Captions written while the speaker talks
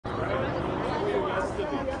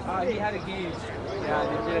He had a game. Yeah,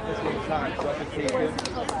 they did at the same time, so I could take him.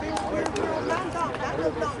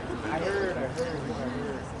 I heard.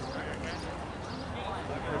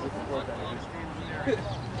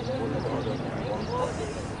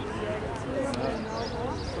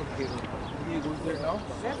 He was there now?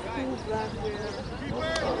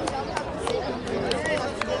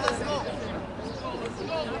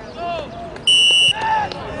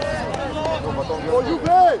 Go, you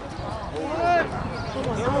play!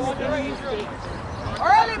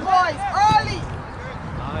 Early, boys, early!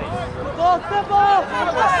 Go, step up!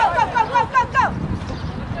 Go!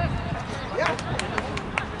 Yeah.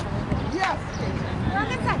 Yes.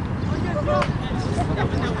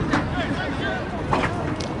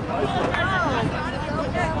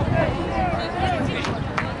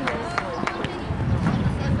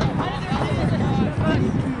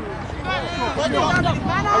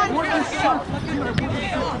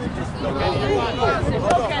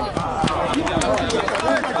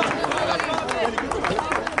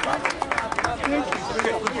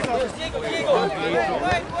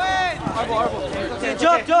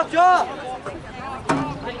 Drop!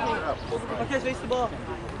 Okay, face the ball.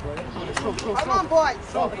 Come on, boys.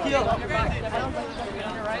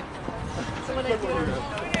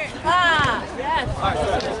 Yes.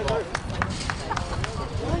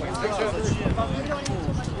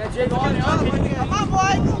 Yeah, Jake, on. Come on,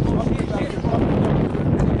 boys.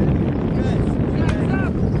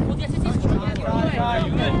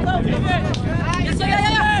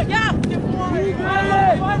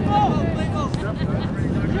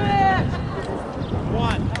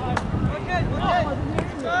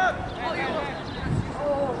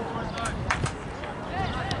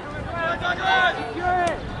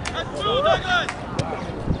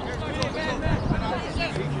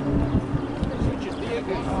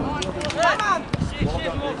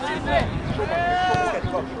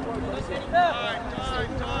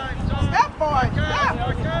 Step, boy.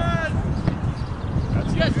 Step.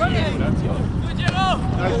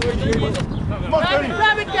 Come on, Kenny.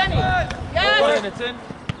 Grab it, Kenny. Yes. It's in.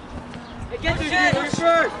 Get to your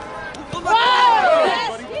shirt.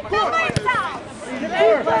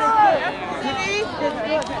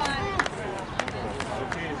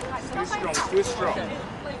 Stay strong.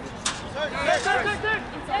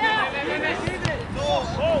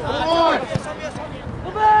 Come on!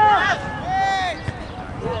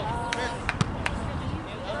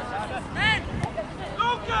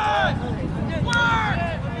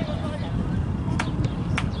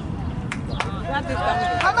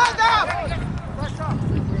 Come on down.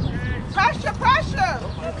 Pressure.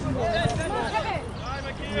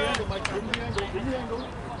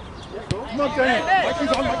 Come on, Kenny.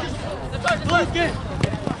 Mikey's on, Mikey's.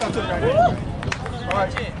 That's it, man. All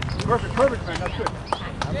right. Perfect, man. That's good.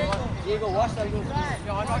 Diego, watch that. Kenny,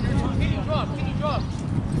 drop.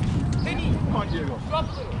 Come on, Diego. Drop a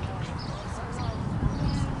little.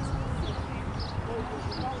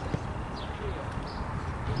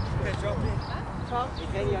 Okay, drop in.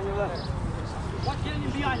 Kenny on your left. Watch getting in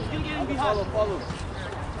behind. He's going to get in behind. Follow.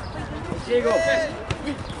 Diego.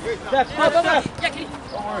 Step. Yeah, Kenny.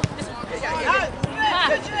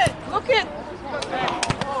 Look it.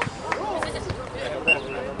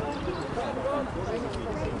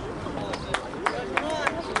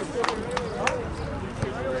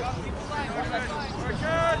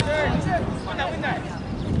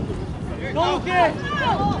 Go, Lucas!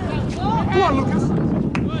 Come on, Lucas!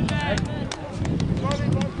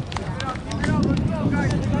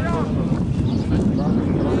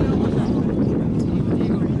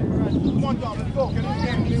 Come on, Dom, let's go. Get in the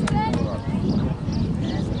game.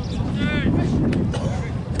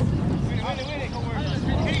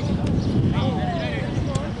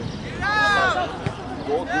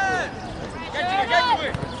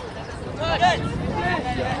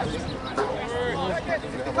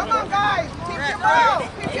 Come on, guys. Keep your ball.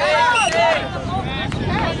 Keep your ball.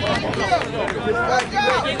 Good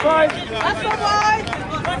job. That's the wide.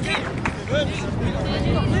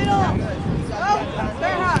 Little. Go.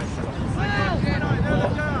 Stay hot.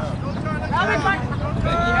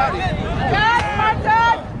 Yes, Martin.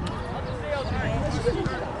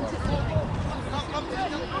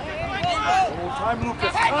 Time,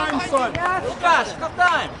 Lucas. Time, son. Lucas, got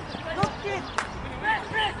time. Look it.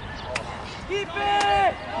 Keep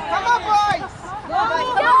it. Come on, boys. Look.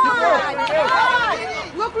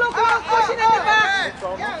 Pushing in the back.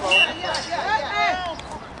 Yeah.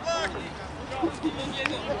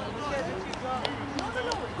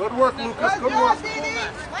 Good work, Lucas. Good work.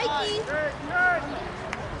 Mikey.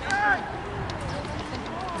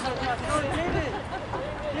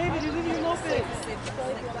 David, you're leaving him open.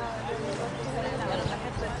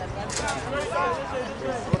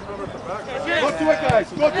 Go to it, guys.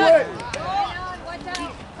 Go to it.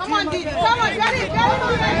 Come on, Didi. Come on, get it now.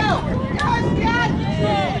 Yes, yes.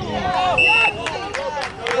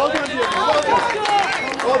 Well done, Diego. Well done.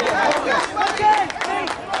 Well done.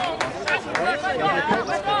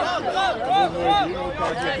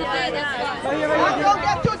 Don't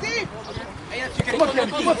get too deep. Come on,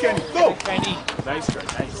 Kenny. Come on, Kenny. Go. Kenny. Nice try.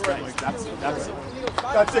 Nice. That's it. That's it.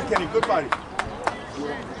 That's it, Kenny. Good body.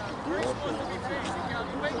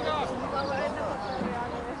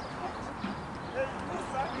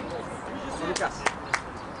 Lucas.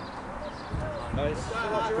 Nice.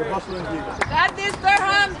 Good hustle and Diego. Got this,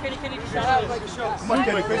 Durham. Come on,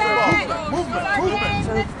 Kenny. Face the ball. Movement. Movement.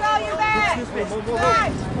 Let's go, you man.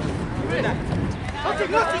 Nice.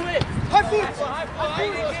 High foot.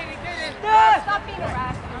 Stop being a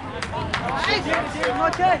rat.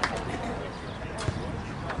 Okay.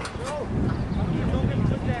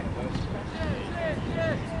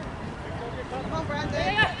 Come on,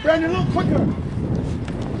 Brandon. Brandon, a little quicker.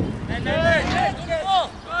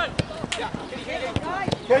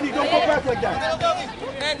 Kenny, don't go back like that.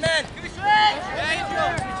 Man.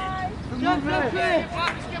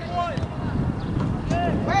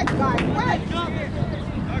 Wait, guys, wait.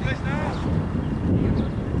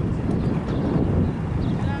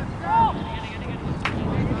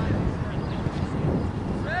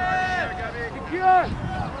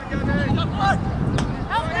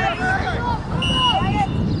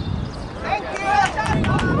 Thank you.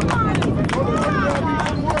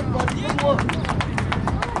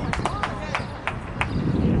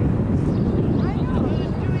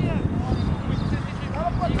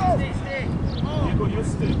 Diego, you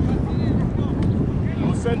stay.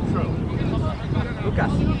 Go central.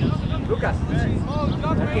 Lucas.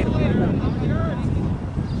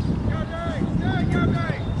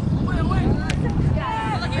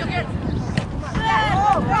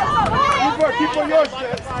 Keep on yours,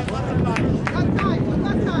 Jess.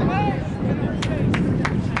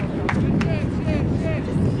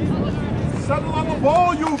 Settle on the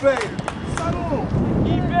ball, Juve. Settle.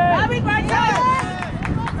 David, right there.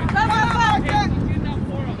 Come on.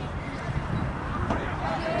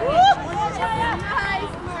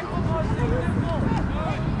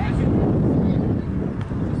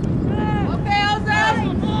 Okay, Ozan.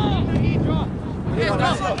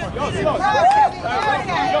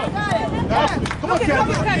 Come on,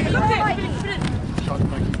 Kenny.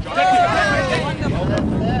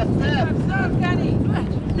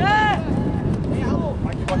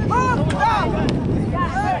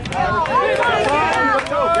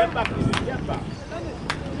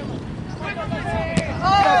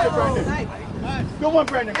 Come on,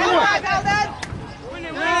 Brandon. Come on.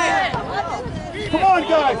 Come on,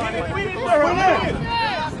 guys. Win it.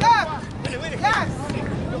 Stop. Yes.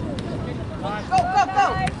 Go.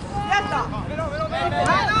 Yes, sir.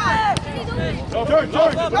 Turn. Go.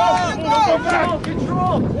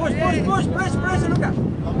 Control. Push. Press, Lucas.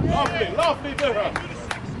 Lovely, Durham.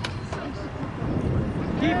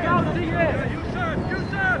 Keep going, Tigre.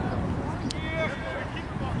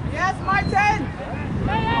 Yes, Martin.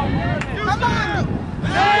 Come on.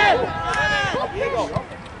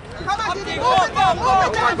 Come on, Didi. Move it down.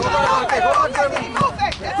 Move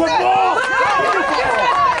it. Good ball.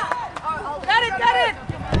 Get it. Get it.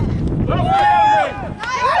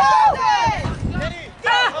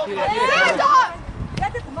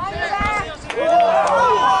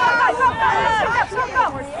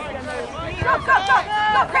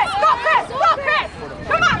 Go, Chris.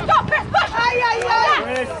 Come on, go, Chris. Push.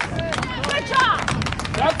 Good job.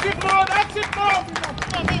 That's it, Mo.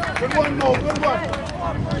 Good one, Mo. Good one.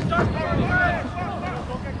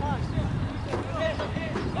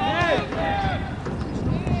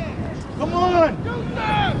 Come on.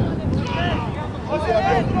 Jose,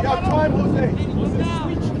 you got time, Jose.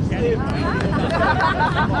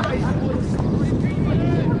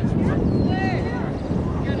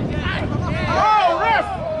 Oh, ref!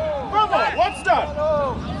 Bravo, what's that?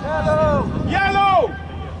 Yellow!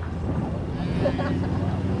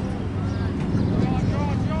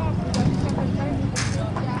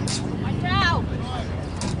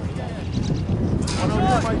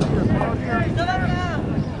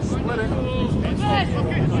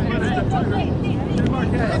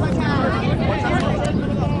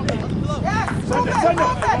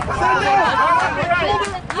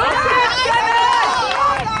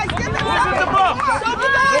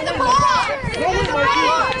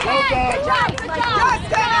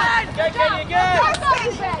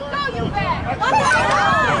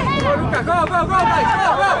 Go, guys, go!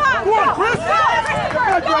 Go on, Chris! Go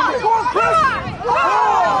on, Chris! Oh!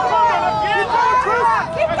 Keep going, Chris!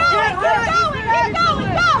 Keep going! Go!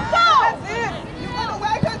 That's it! You wanna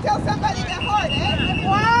wait until somebody get hurt, eh?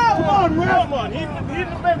 Wow! Come on, Ref! Come on, he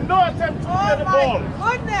didn't make no attempt to get the ball.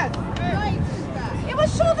 Goodness! It was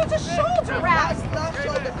shoulder to shoulder, Ralph.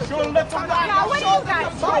 Shoulder to Now, what do you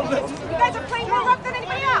guys do? You guys are playing more rough than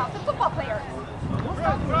anybody else. The football players.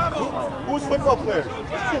 Who's football player?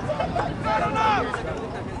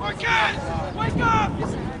 Wake up!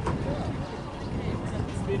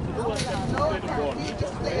 You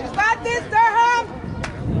got this, Durham!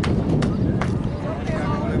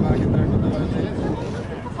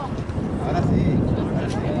 Ahora sí.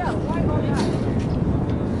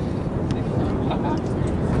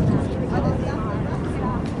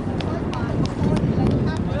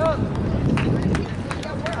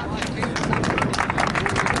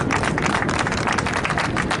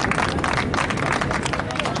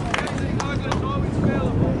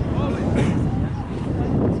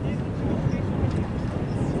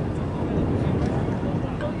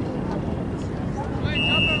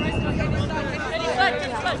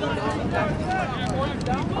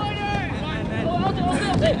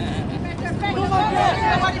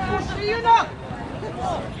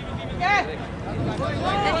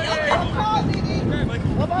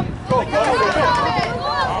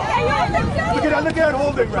 Look at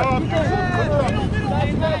holding, Ref.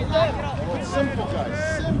 Simple, guys.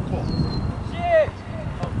 Simple.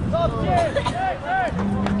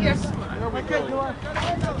 Yes.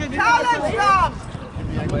 Challenge them!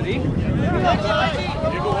 Ready?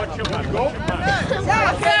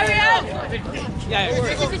 Yeah,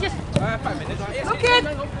 just 5 minutes. Look in!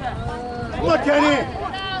 Come on, Kenny!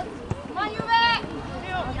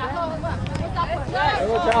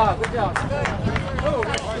 Good job.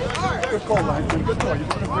 Good call, Langton. Good call.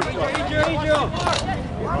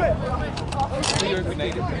 You're doing a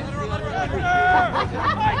good job.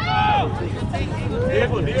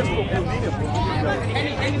 Diego,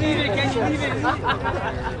 can you leave it?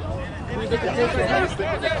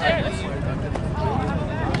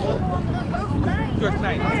 Good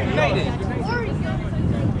night. United.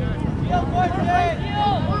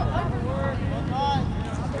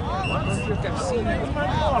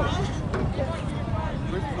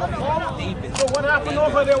 So what happened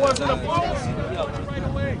over there wasn't a ball? Right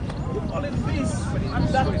away. You call it peace. I'm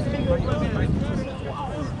that finger.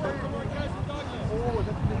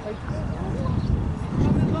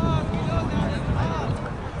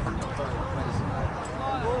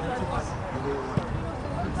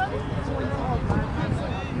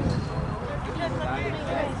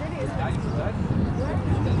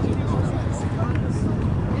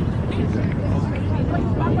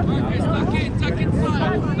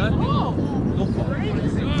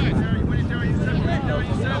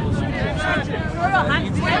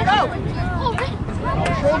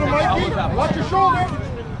 Shoulder, Mikey. Watch your shoulder.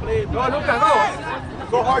 Go, Luca, go.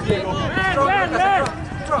 Go hard, Diego.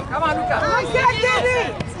 Strong. Come on, Luca. Nice, Kenny!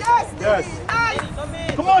 Yes, Yes. nice!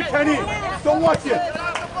 Come on, Kenny. Don't watch it.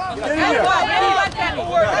 Get in there.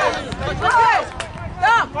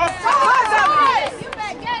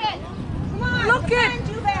 Look in!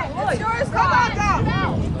 It's yours, come on down!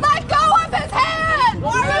 Let go of his hand!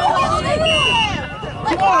 Why are you holding him?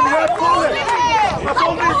 Come on, Ref, hold it. That's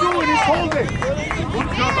all they're doing is holding. Good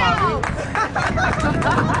job, Bobby.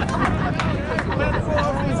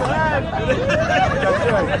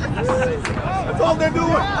 That's all they're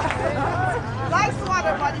doing. Nice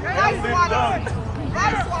water, buddy. Nice water.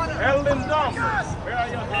 Nice water. Held him down. Where are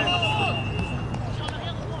your hands?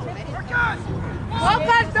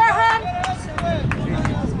 Focus, Durham!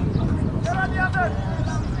 Get on the other.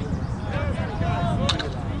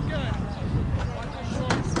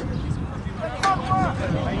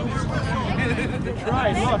 Try.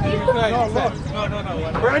 Look. No.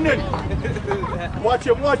 Brandon, watch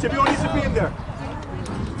him. You don't need to be in there.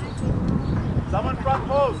 Someone front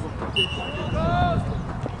post.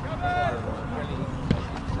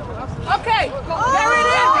 Okay, carry it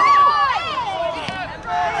in!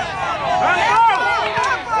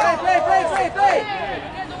 Play!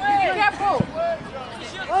 Be careful!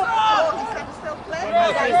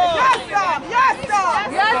 Yes,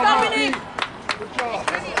 Dominique!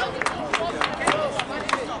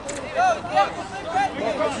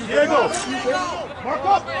 Diego, mark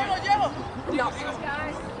up.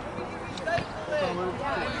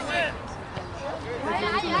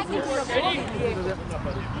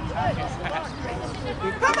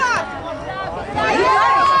 Come on!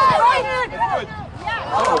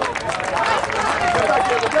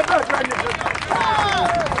 Get back, Brandon.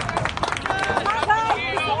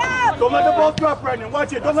 Don't let drop, Brandon.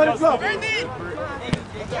 Watch it. Don't let it drop.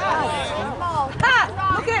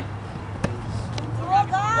 Ha! Look it!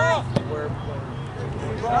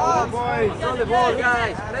 Oh, boys. On the ball,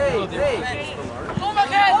 guys. Play, play. Come on,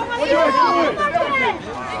 guys! Watch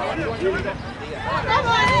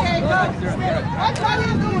what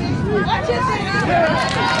he's doing. Watch his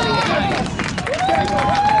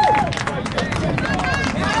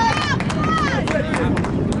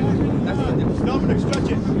Dominic,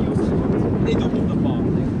 stretch it. They do move the ball.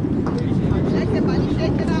 Shake it, buddy.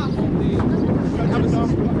 Shake it out. Stretch it, Dom.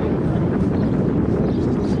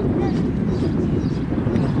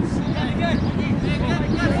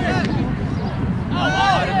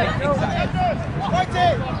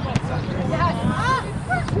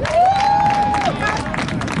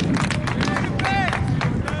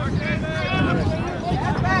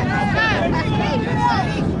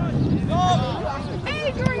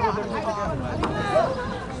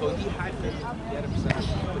 So he had the other percentage,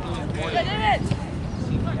 but he was more Get it!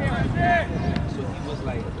 so he was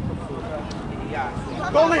like, yeah.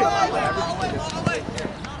 Go, Lee.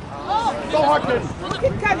 Go, Harkins.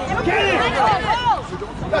 Keep coming. Get it.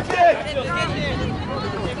 That's it.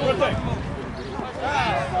 Good thing.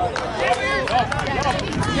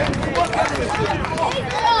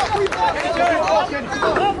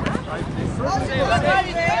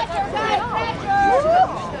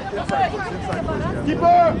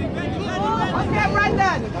 Keeper. Okay,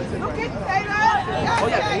 Brandon. Look it, Taylor.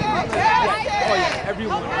 Oh yeah,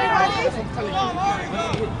 everyone.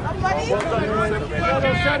 Somebody.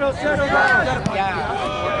 Settle down. Yeah.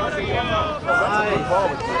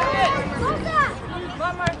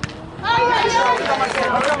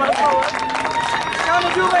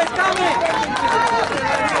 Coming, Juve, it's coming.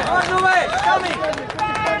 Come on, Juve, it's coming.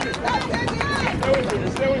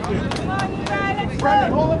 Stay with you.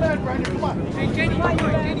 Brandon, hold him in, Brandon. Come on.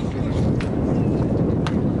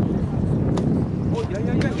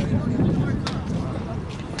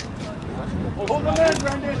 Hold him in,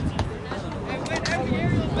 Brandon.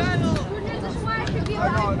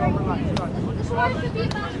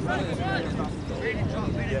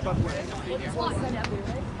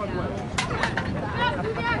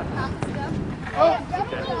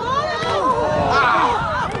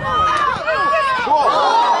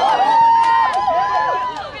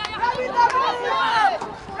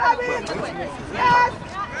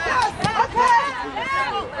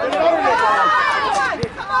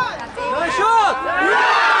 Nice shot.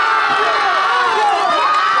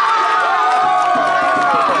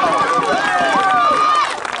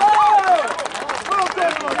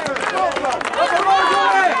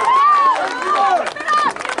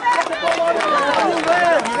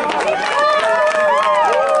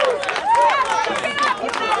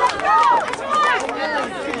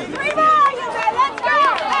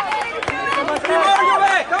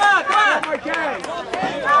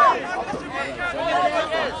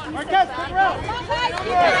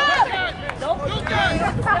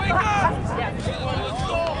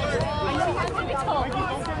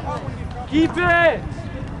 Keep it!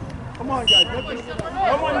 Come on, guys.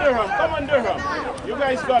 Come on, Durham. Come on, Durham. You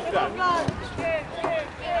guys got that.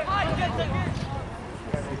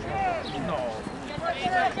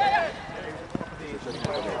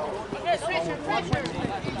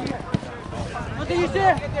 What did you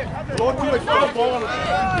say? Go to it for the ball.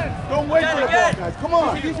 Don't wait for the ball, guys. Come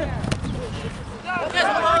on.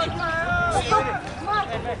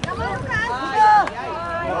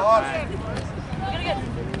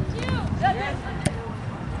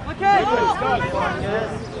 Okay.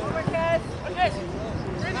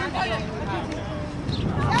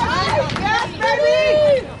 Yes,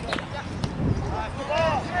 baby!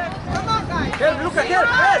 Come on, guys. Here, look at here.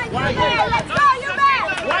 Let's go, you back!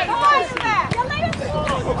 Come on, you back!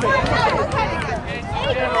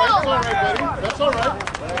 That's all right.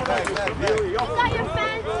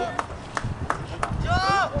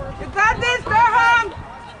 You got this, Durham!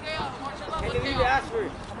 Can you leave the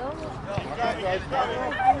Ashford?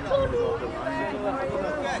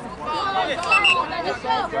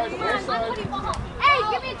 Hey,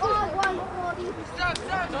 give me one.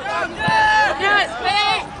 Yes,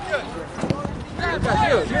 man!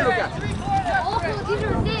 Here, look at. These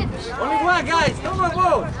are nibs. Only one, guys. Come on,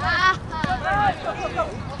 go.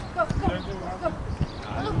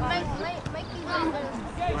 Look, make these numbers.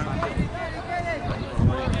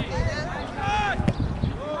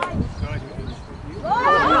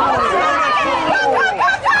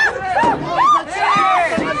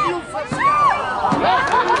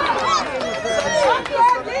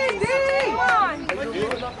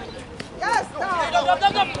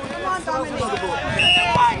 Come on, Dominic.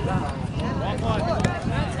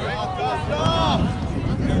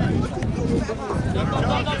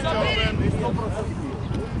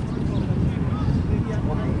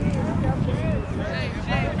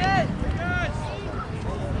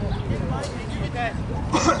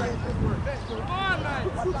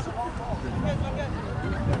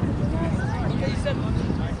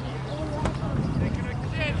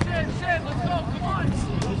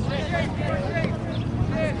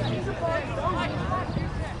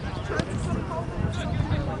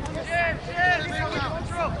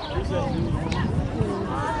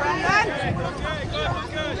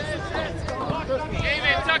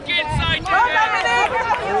 tuck inside, Go, Dominic!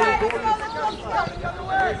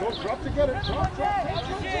 Go, drop to get it. Drop.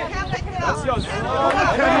 That's yours. Come on,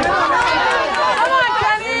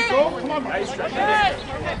 Kenny. Go, come on. Nice try.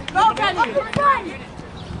 Go, Kenny.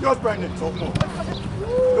 Yours, Brandon. Go, more.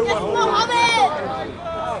 Good one.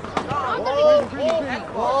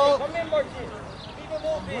 Come in, Martin.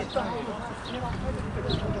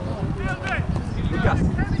 Lucas,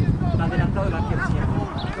 está adelantado el arquero.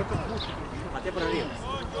 Mate por arriba.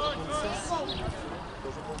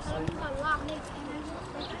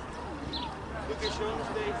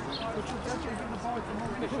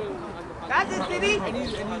 That's it, City.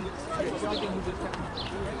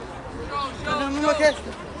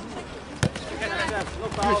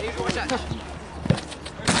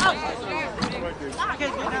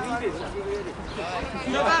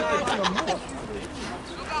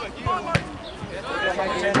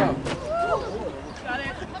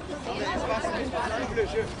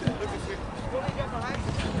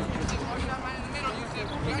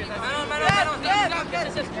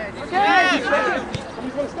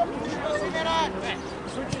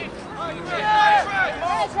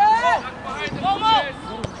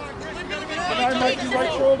 Mikey,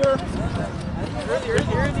 right shoulder.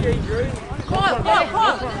 Come on.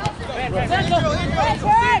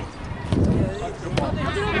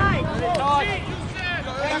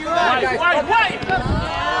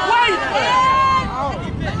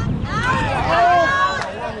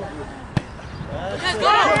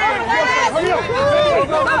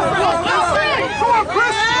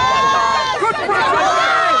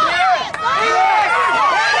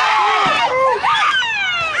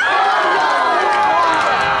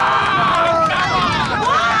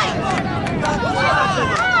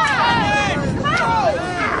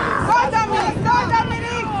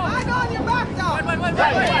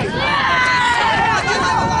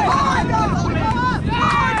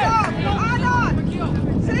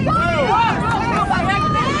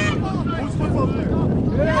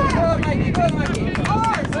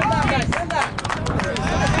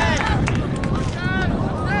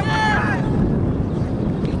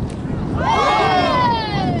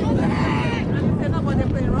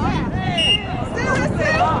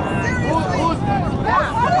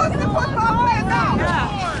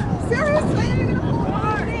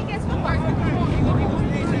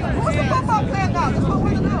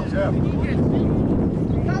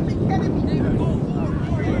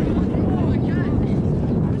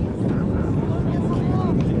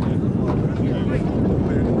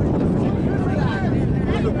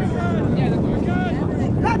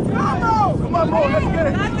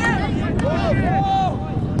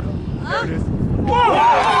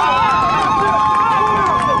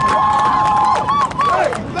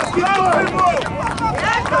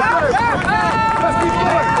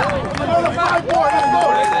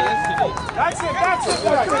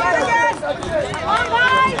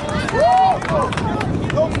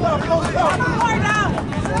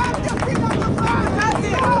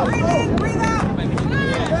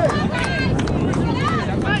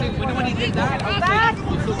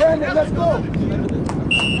 Let's go.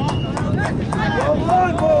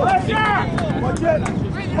 Watch it.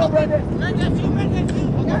 Come on, Brandon.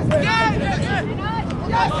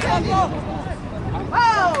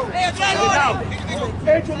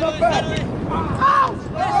 Angel, not bad.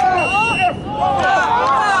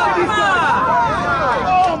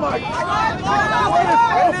 Oh my God.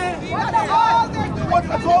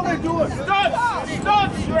 That's all they're doing.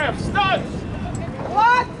 Studs, Shrimp, studs!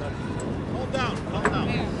 What? Hold down.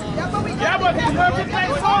 Yeah, but you have to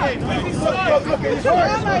take sides.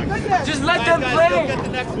 Just let them play. Get the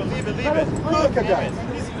next one. Leave it. Look at that.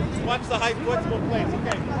 Watch the high foot, we'll play. It's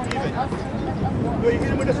okay. Leave it. No, you hit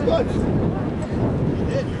him with the studs. You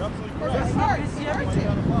did. You're absolutely correct. That's hard. See everything.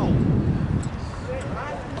 And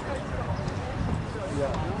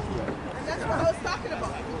that's what I was talking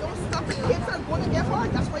about. You don't stop the kids are going to get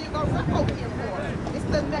hard. That's what you got rep out here for. It's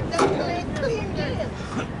the clean game.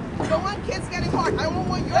 You don't want kids getting hard. I don't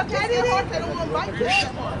want your kids to get hard. I don't want my kids to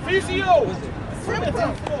get hard. Physio!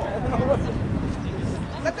 Simple.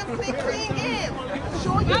 Let them play clean game.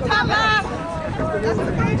 Show your talent. That's the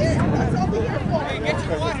game. That's all we're here for. Get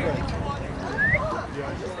your water.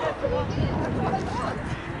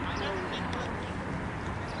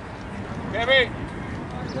 Kevin!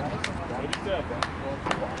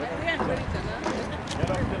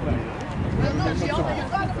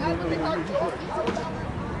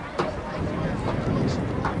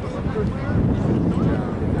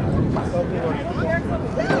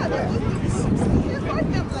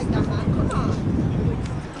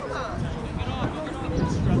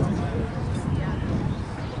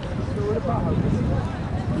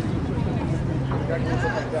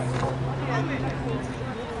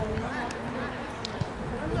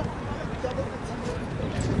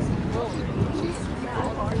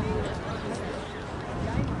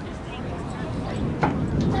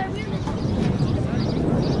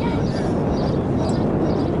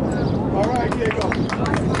 All right, Diego.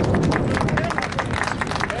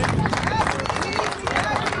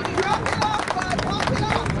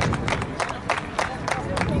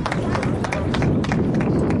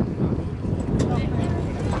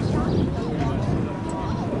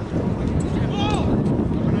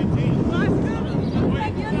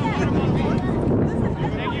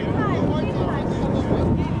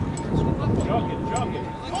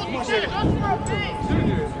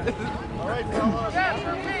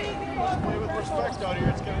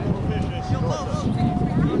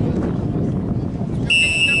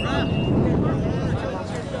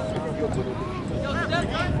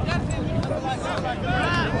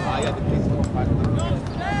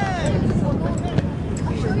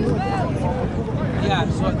 Yeah,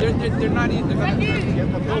 so they're not even gonna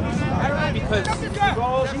because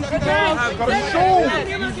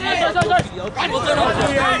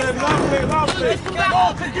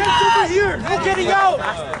Get over here! No getting out!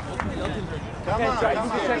 Come on,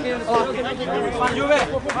 check in.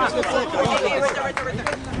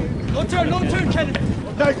 No turn, Kennedy.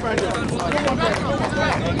 Nice, Brandon.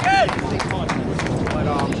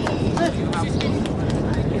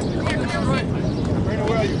 Brandon,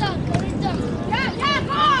 where are you? Come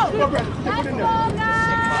on, Brandon. Get in there.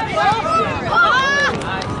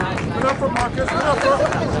 Good up for Marcus. Good up for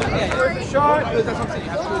shot. That's what I'm saying. You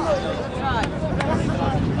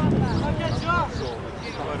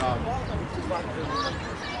have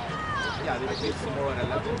yeah, they played tomorrow at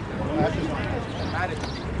 11.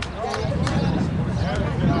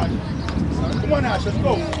 Come on, Ash, let's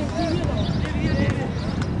go.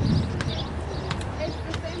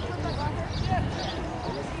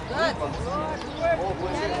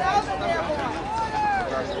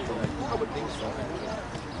 I would think so.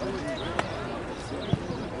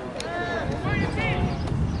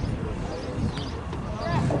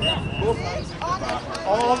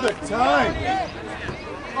 All the time.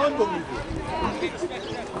 Unbelievable.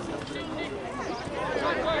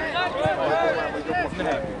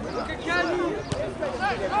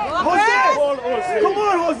 Jose! Come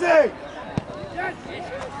on, Jose!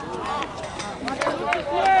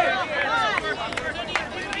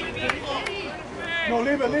 No,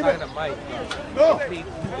 leave it, leave it. No.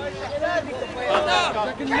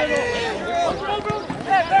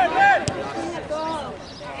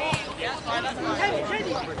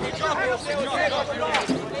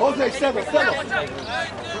 Jose, settle.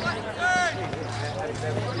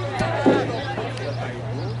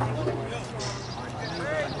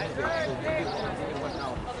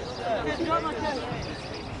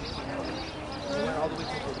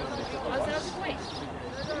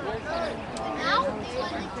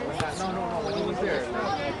 No, when he was there.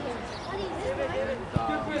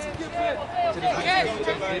 Like every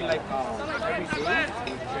day.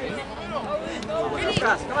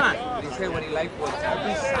 Come on. He said what he liked was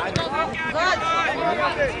every Saturday.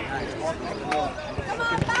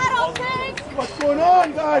 What's going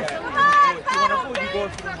on, guys? You go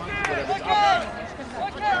to the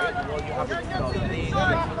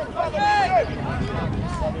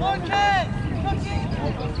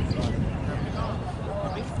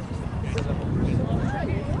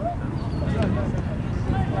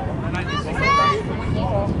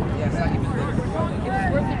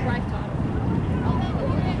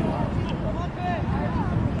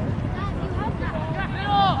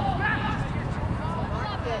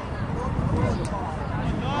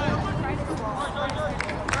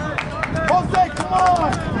Jose, come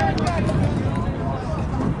on!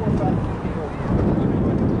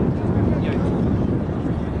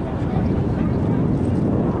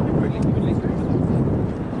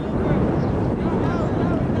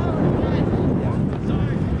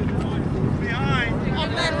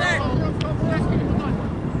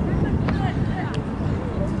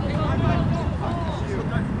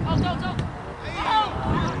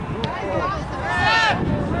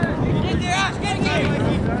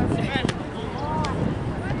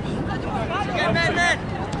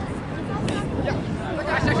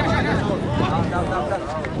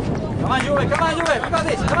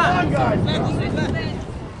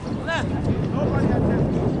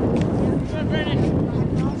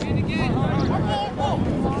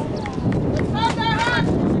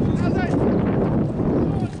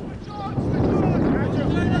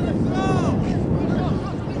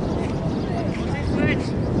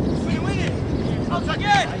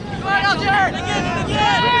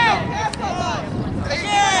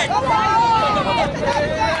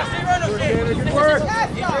 Good work.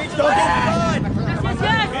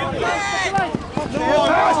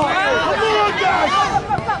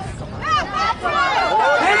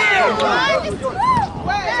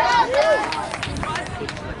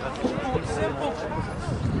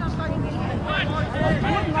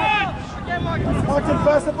 Martin,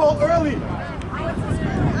 pass the ball early.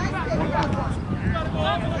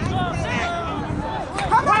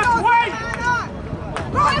 Come on, wait!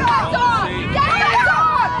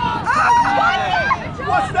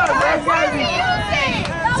 What's that?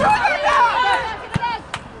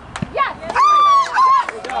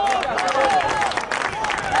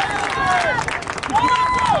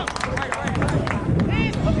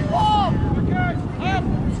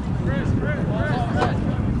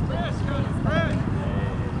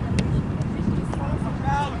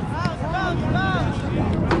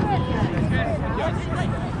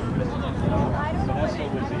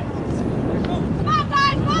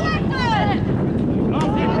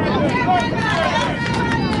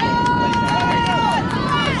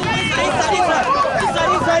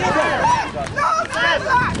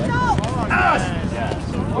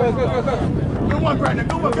 Good one, Brandon.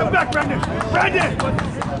 Good one. Get back, Brandon. Brandon!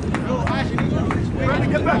 Brandon,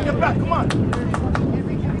 get back. Come on.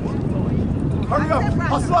 Hurry up.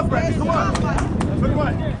 Hustle up, Brandon. Come on. Good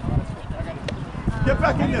one. Get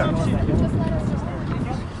back in there.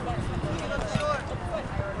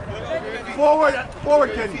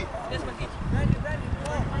 Forward, Kenny.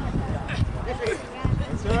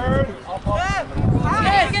 Third.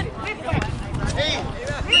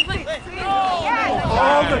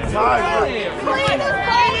 All the time.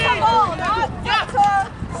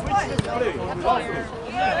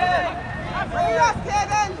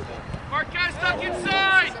 Marquez stuck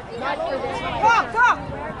inside. Come.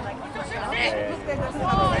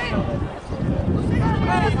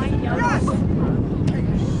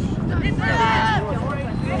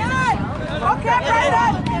 Okay,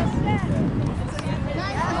 Brandon.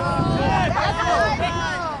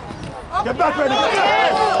 Get back, Brandon. Get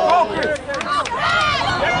back. Go, Chris.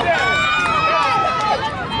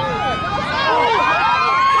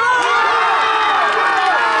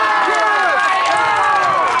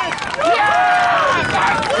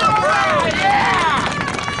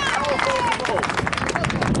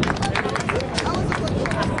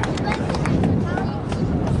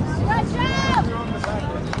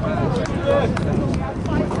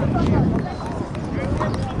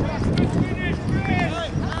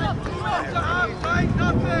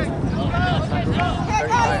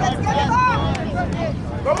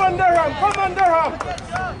 Come on, Durham! Come on, Durham!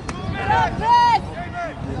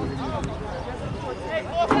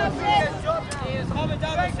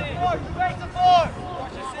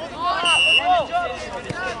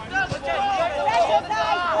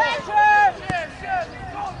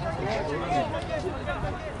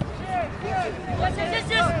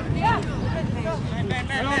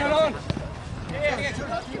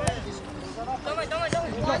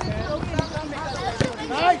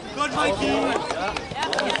 Good, Mikey.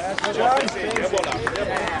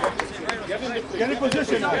 Get in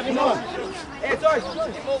position now. Come on. Hey, sorry.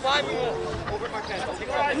 Move wide, we move. Over Marquez. Take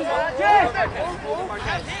it right. Over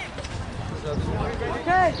Marquez.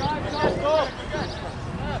 Okay.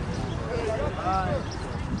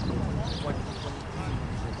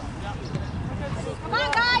 Come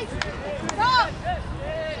on, guys. Go.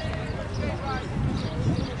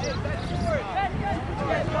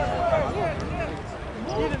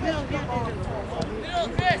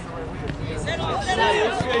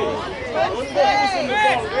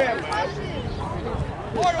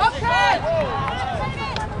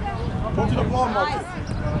 Go to the ball, Marcus.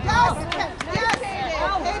 Yes.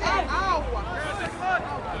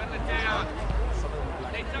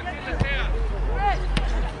 They tucked in the tail. Wait.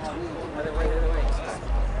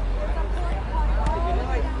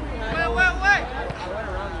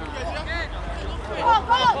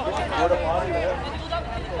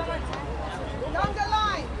 Down the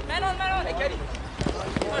line. Man on. Hey, Katie.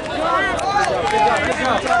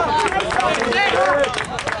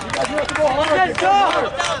 Let's go!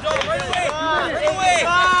 Right away!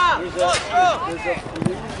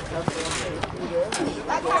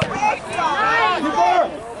 That's a big side.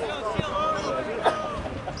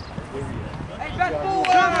 Hey, back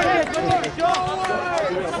forward!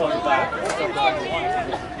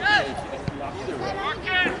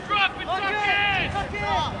 Marquez, drop it, tuck in.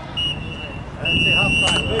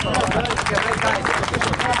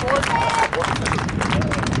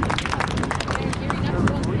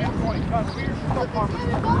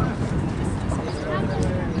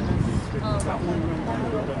 Go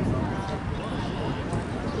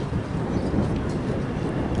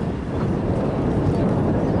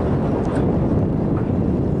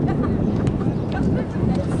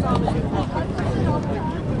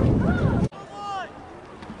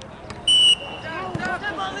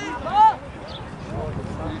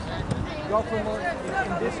for more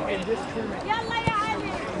in this tournament.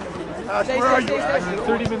 Where are you?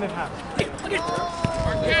 30-minute half.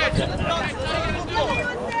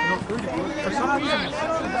 For some reason,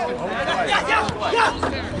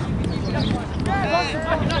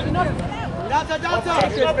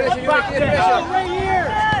 Right here.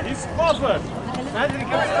 He's covered. Anthony,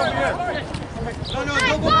 come over here. No, don't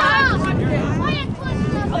go back.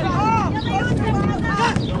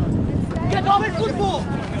 Get over football.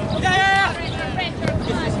 Yeah.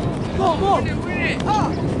 Go.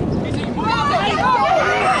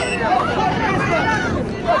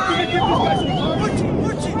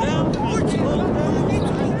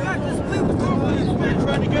 We're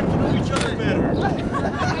trying to get to know each other better.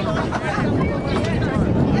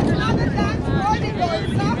 It's another dance morning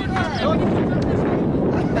going soccer.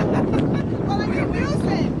 Well, like your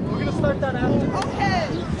music. we're going to start that after. Okay.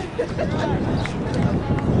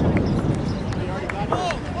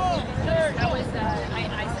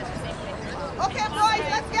 Okay, boys,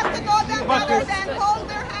 let's get to know them better then. Hold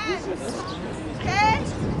their hands. Okay?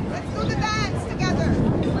 Let's do the dance together.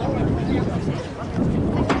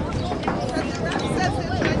 Because the rep says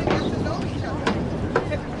they're trying to get to know each other.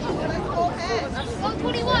 So let's hold hands.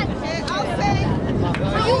 121. Okay, I'll say.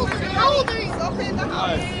 How old are you? Okay, in the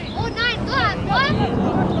house. Oh, 9. God, what?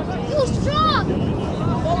 You strong.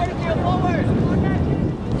 Forward.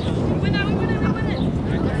 Win it.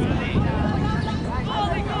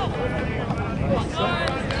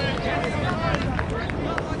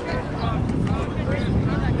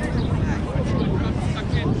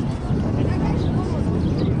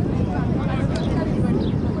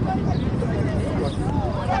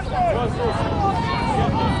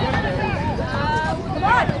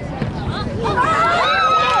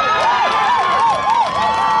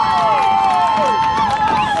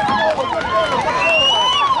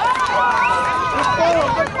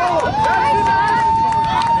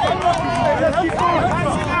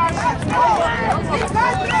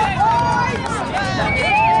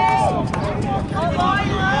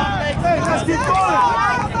 Let's keep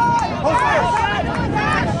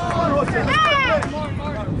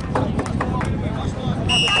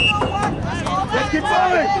going! Let's keep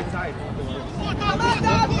going! Come on,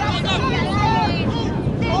 dog.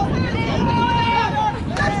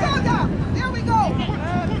 Let's go, dog. There we go.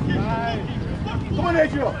 Come on,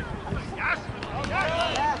 Adriel!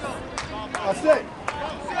 That's it!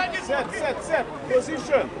 Set.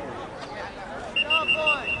 Position.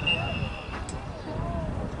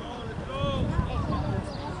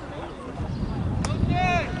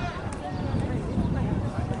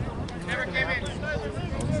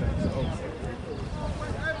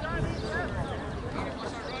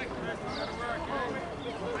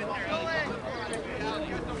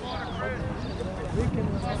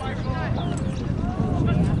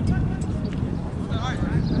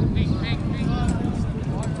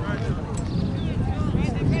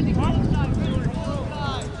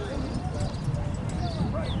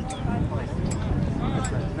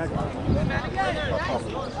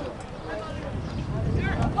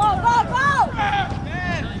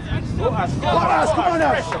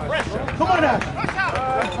 Come on now!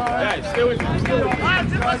 Hey, stay with me.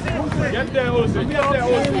 Get there, Ozzy.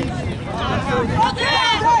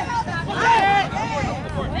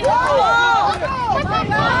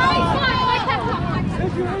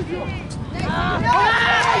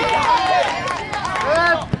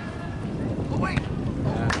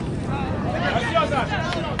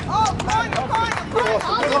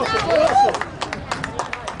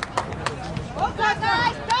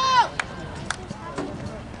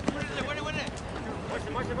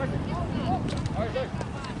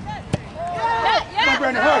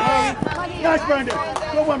 Brandon, hurry! Nice, Brandon!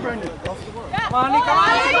 Go on, Brandon! Come on, Nice,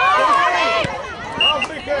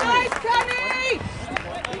 Kenny!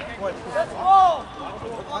 Let's go!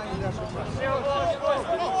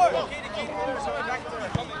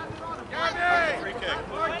 Free kick.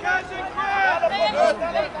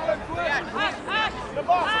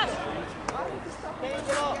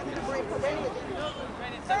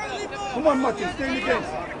 Come on, Martin, stay in the game.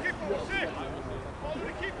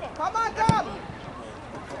 Come on, Dom!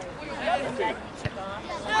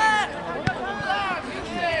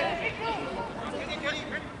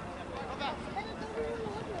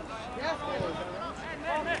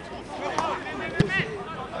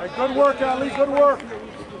 Good work, Ali, good work.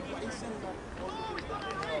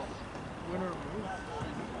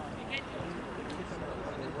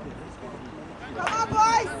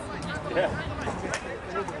 Come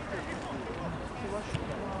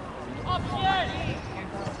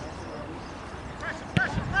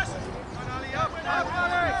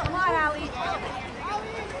on, Ali.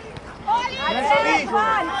 Come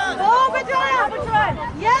on. Oh, good job, good job.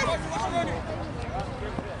 Yes.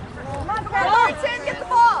 Come on, Tim, get the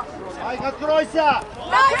ball. Айга тройся!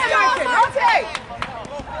 Rotate!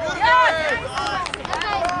 Yes!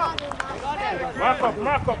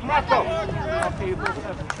 Mark up.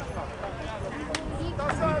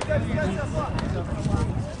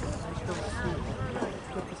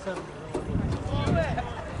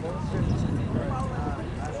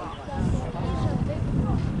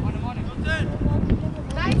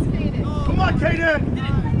 Nice, Kaden. Come on, Kaden!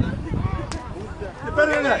 Get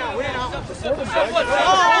better than that!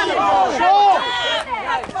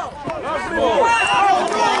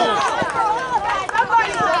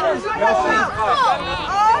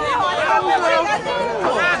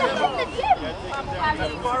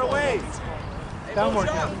 Far away. Downward.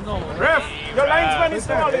 Ref, your linesman is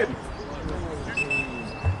falling.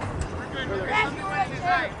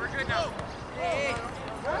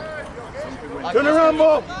 Turn around,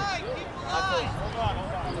 Mo!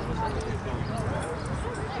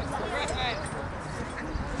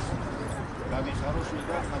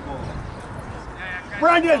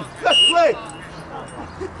 Brandon, let's play!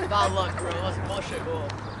 Bad luck, bro. That's a bullshit goal.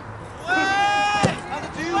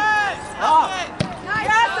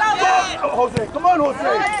 Oh, Jose, come on,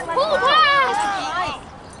 Jose! Pull pass.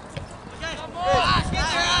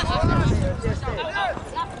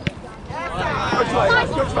 Good try.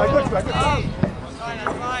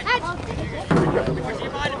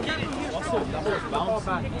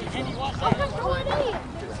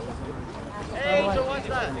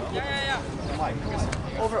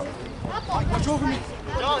 Watch over me.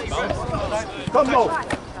 Come, Mo!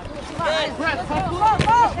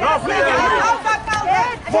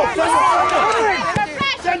 Mo,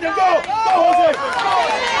 send him! Go, Jose!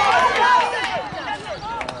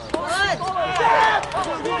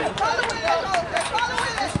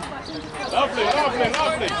 Lovely.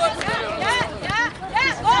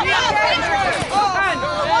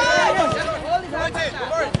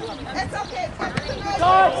 It's okay. He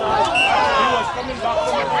was coming back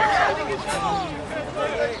from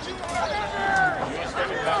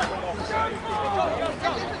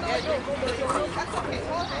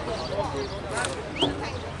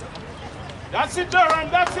That's it,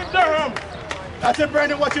 Durham. That's it,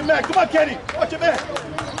 Brandon. Watch your man. Come on, Kenny. Watch your man.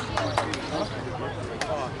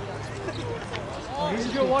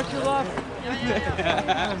 Watch your left.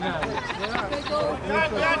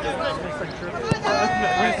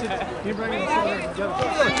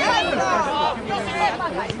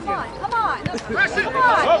 Come on.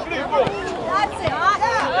 Lovely goal. That's it.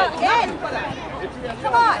 Again.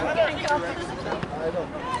 Come on.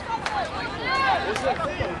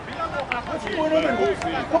 What's going on?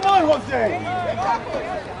 Come on, Jose.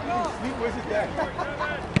 Where's his dad?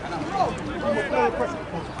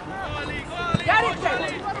 Get it,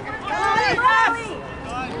 Kenny.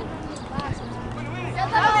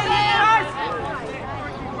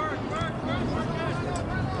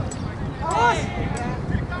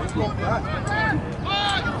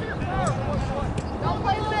 Don't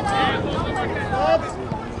play with it.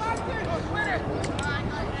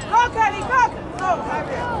 Go, Kenny, go. Go,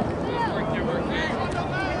 Kenny.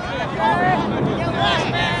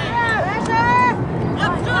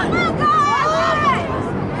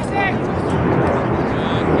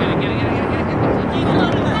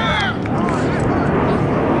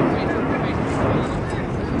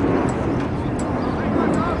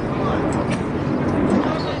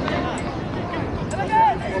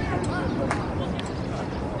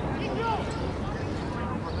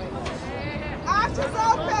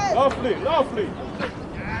 Lovely.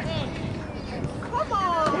 Come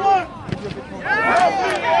on.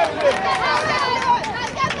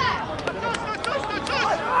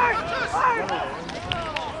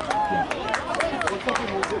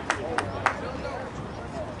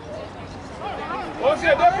 José,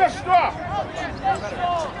 dépêche-toi.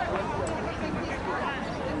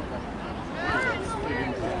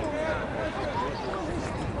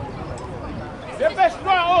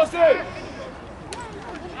 Dépêche-toi, José.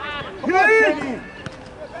 Come on, Kenny.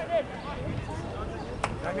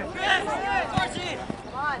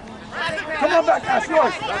 Come on back, Ash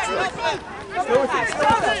Royce. Stay with it.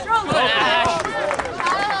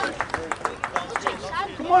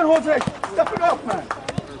 Come on, Jose. Step it up, man.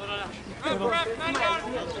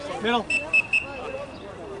 Middle.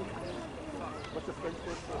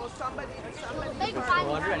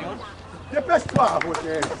 Dépêche-toi,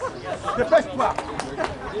 Jose. Dépêche-toi.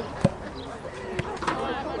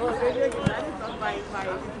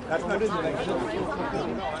 That's not it.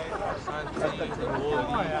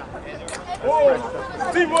 Oh,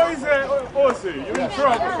 Timo is OC. You're in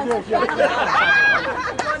trouble.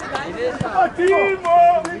 Oh, Timo,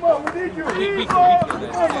 we need you. Timo.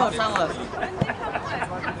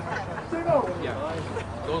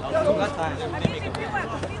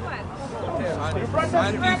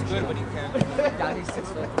 He's good, but he can't. Yeah, he's 6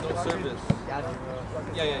 foot. No service.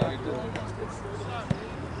 Yeah, you're good.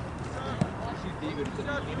 She's David.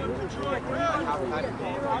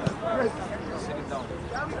 Sitting down.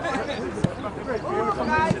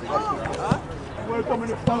 We're coming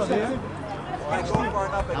to follow there. I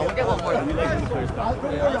will get one more. I'll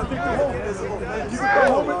take you home. You can go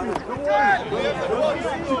home with you. Don't worry.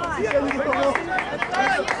 Yeah, we can go home.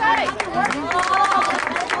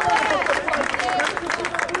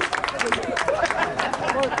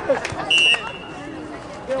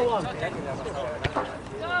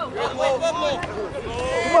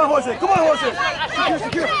 Come on, Jose. Come on, Jose.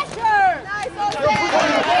 Secure.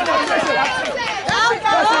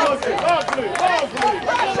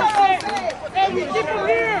 Hey, we keep him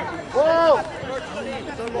here. Whoa.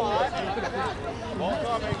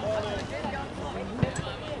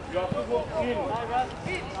 You have to go in.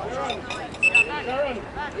 Sharon,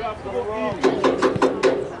 you have to go in.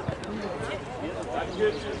 That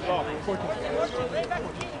gate is locked.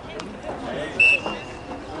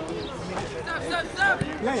 Stop.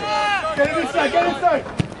 Get inside, get inside.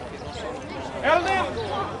 Eldon!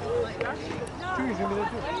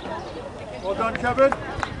 Well done, Kevin.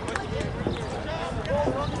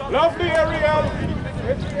 Lovely, Ariel.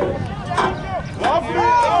 Lovely.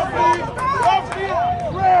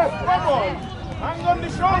 Ref, come on. Hang on the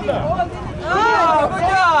shoulder.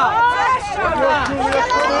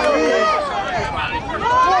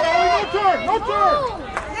 No turn.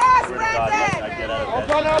 Yes, Brandon! Up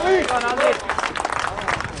on Ali.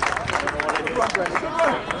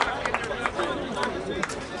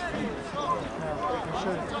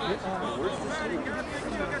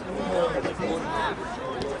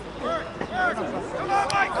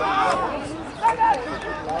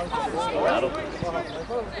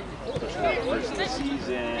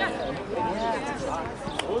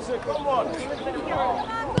 Jose, come on.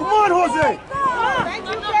 Come on, Jose. Thank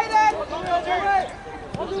you, Brandon!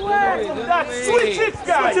 That switch it,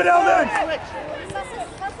 guys. Switch it, Eldon.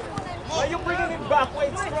 Why are you bringing it back where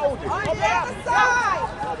it's crowded? On the other side!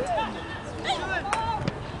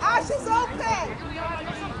 Ash is open!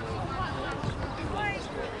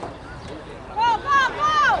 Go!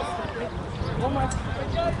 Come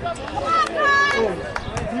on, guys!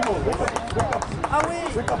 Timo,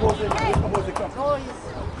 wake up, Jose. Come.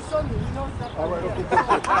 He's on me. He knows that. All right, okay.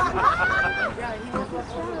 Yeah, he knows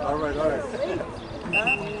what's going on. All right.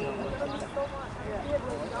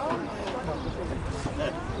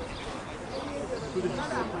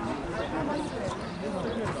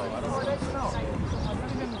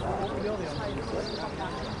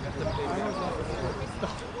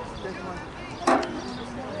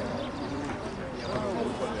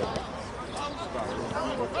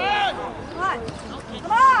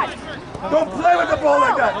 Come on! Don't play with the ball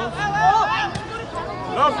like that.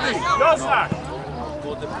 Lovely. Just that.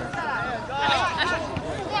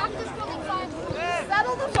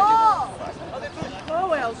 Settle the ball! Oh,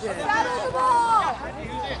 well, Jen. Settle the ball!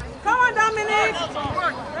 Come on, Dominic.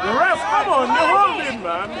 The ref, come on. You're holding,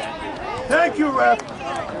 man. Thank you, ref.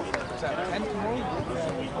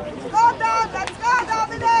 Go down! Let's go,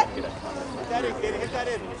 Dominic! Hit that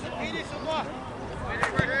in.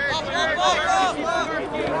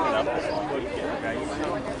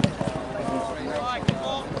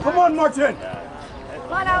 Come on, Martin.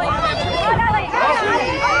 Come on, Ali. Come on, Ali.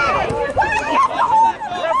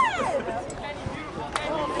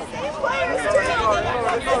 Same players, too!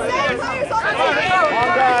 The same players on the team!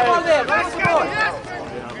 Come on there. Let's go.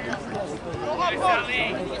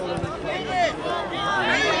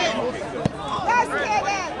 Yes,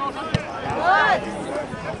 Kevin!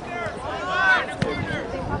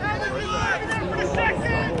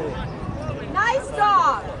 Nice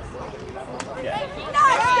job!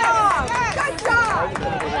 Nice job! Good job!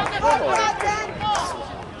 Go, Brandon!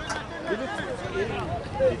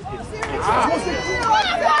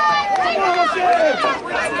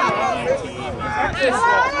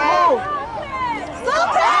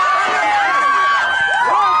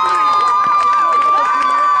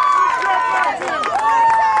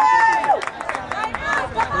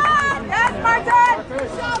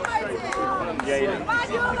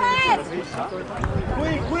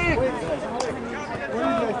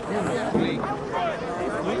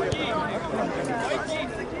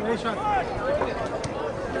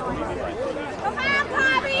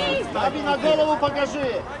 Таби на голову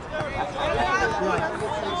покажи.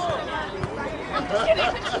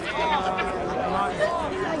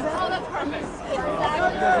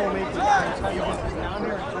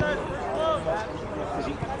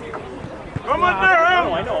 Come on,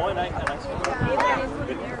 Durham! I know, and I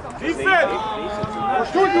He said!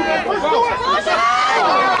 Let's do it, you guys. Let's do it.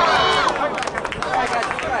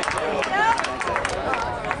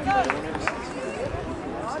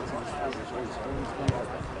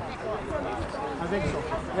 I think so.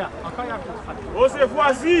 Yeah, I'll call you after. Jose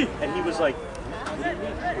Voici! and he was like,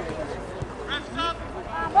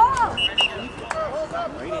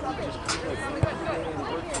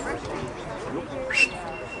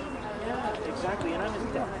 exactly, and I'm his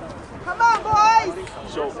dad. Come on, boys!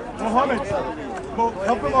 So, Mohammed, go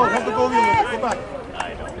help him out. Help the goalie a little bit. Go back.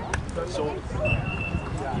 I know. So,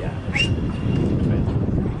 yeah.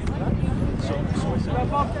 So I said,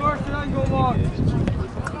 Step up first and then go long. it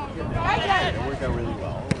worked out really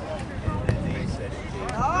well. And they said,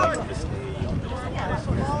 like to stay on the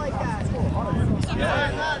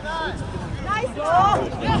Nice ball!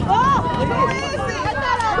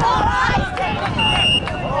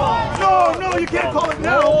 No, you can't call it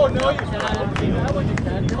now. Oh, no, you can't.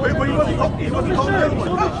 Wait, but he wasn't calling the other one.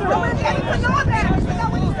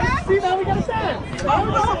 See, now we got a stand.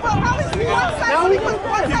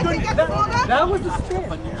 That was the stand.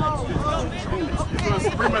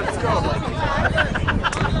 Let's go.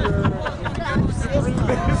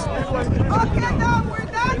 Okay, now we're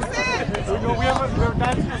dancing! We're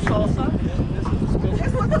dancing salsa.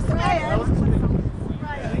 This was the spin.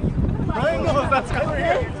 Ryan knows that's kind of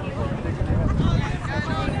here.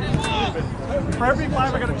 For every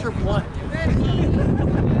 5, I gotta chirp 1.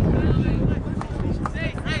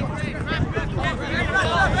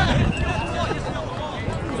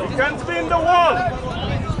 He can't spin the wall!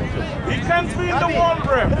 He can't spin the wall,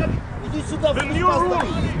 ref! The new rule!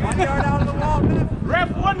 Ref,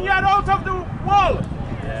 1 yard out of the wall!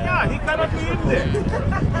 Yeah, he cannot be in there!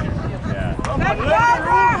 Come on, let the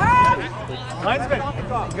rule! Linesman,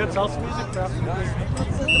 you got salsa music, bro?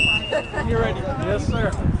 You ready? Yes,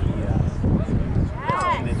 sir.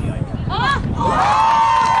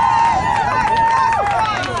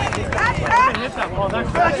 Hit that ball.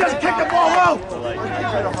 Let's just kick the ball out.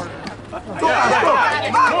 Go,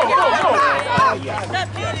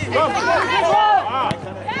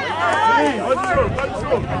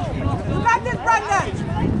 You got this, Brendan!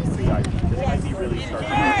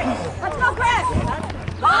 Let's go, Chris!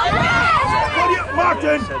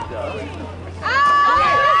 Martin!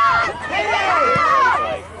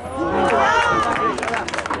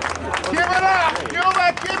 Give it up!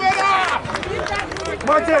 Gilbert, give it up!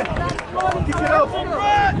 Martin! Kick it out!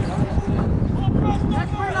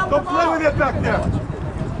 Don't play with it back there!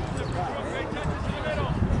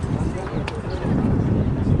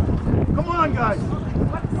 Come on, guys!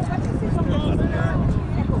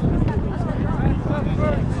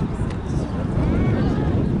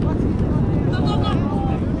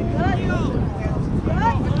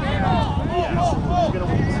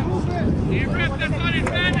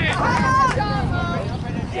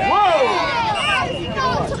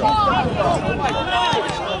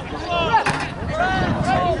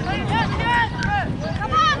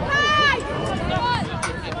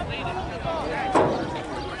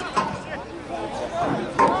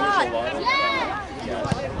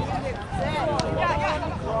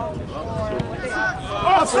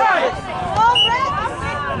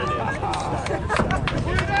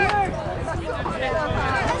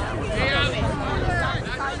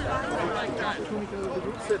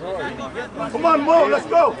 Come on, Mo, let's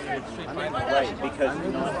go! Right, because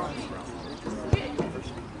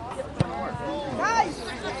Guys!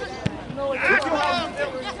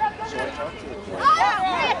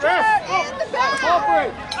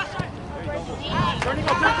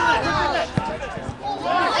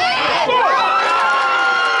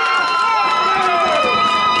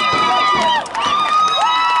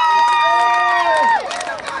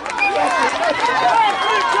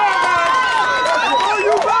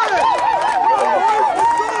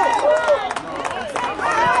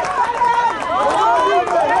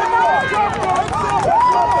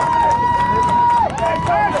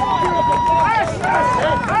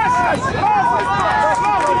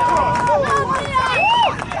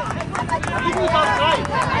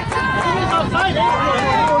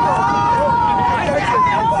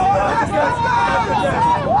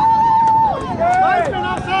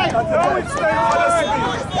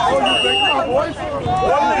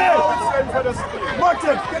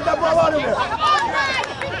 Martin, get that ball out of there!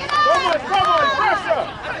 come on, pressure!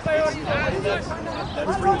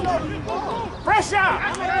 Pressure!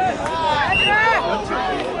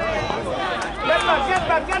 Get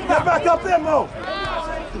back! Get back up there, Mo.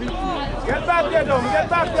 Get back there, Dom. Get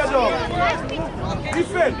back there, Dom.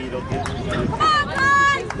 Defend. Come on,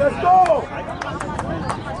 guys! Let's go.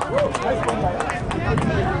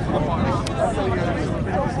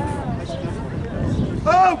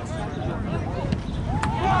 Out.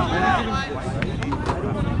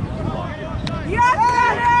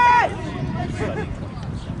 Yes,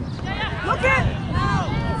 look it!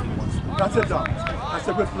 That's it, Dom. That's a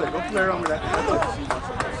good play. Don't play around with that.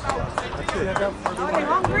 That's it. Are they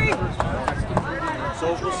hungry? So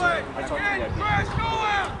we'll see. I talked to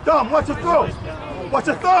you. Dom, watch the throw. Watch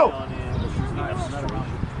the throw.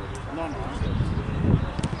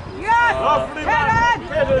 Yes! Lovely, Get man. it!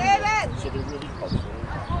 Get it. Get it! So they're really helpful.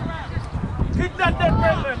 Kick that dead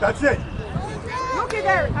person. That's it. Look at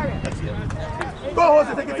there! Hurry. Go,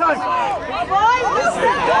 Jose. Take your time. Come on,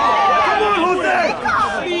 Come on, Jose.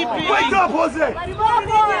 Wake up, Jose. My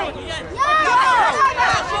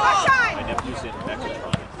nephew's in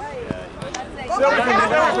Megatron.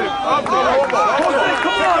 Jose,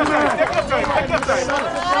 come on, man. Take your time.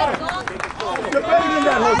 You're better than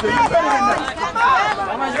that, Jose. You're better than that.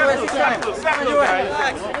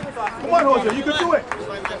 Come on, Jose. You can do it.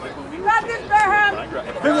 You got this, Durham!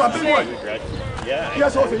 Big one, big one. Yeah.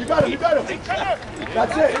 Yes, Jose. You got him. You got him.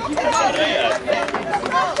 That's it.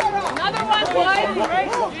 Another one behind you, right?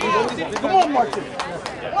 Come on, Martin.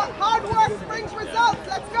 Hard work brings results.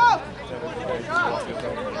 Let's go!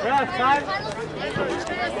 Yeah, time.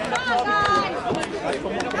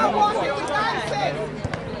 Now, Walker, we got it.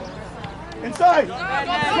 Inside.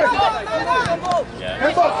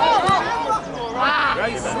 Hands up.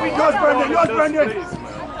 Yours, Brendan. Yours, Brendan.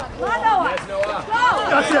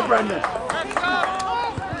 That's it, Brendan.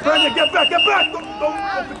 Brendan, get back, get back. Don't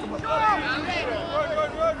pick him up.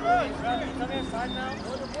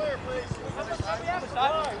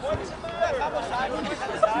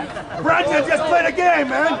 Brendan, just play the game,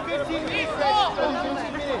 man.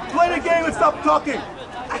 Play the game and stop talking.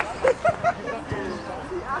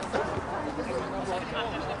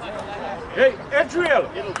 Hey, Adriel,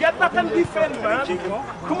 get back and defend, man.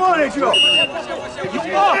 Come on, Adriel.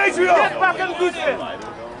 Adriel. Get back and defend.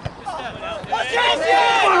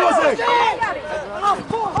 Come on, Jose.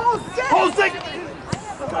 Jose.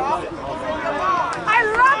 I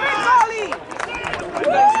love it, Ollie!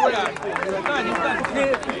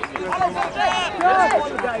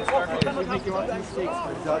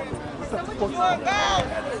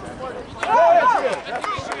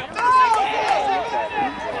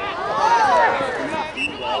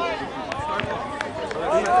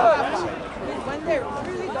 When they're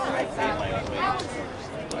really done like that.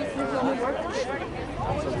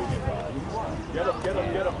 Get up.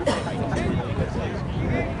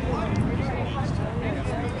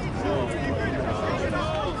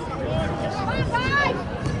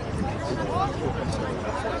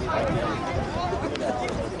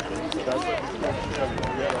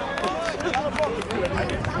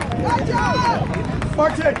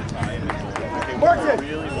 Martin! Martin!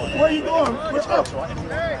 Where are you going? We're up!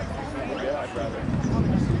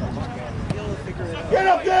 Get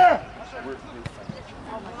up there!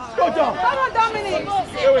 Go, Dom! Come on, Dominic!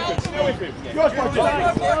 Stay with him. Yours, Martin! You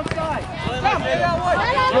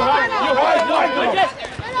hide.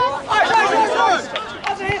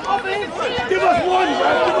 Give us one,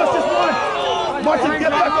 Brad! Give us just one! Martin,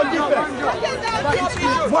 get back on defense!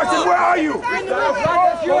 Martin, where are you?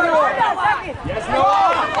 Yes, no.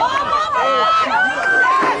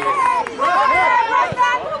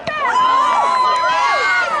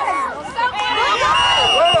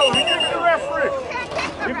 Whoa, he gives the referee.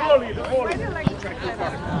 The goalie.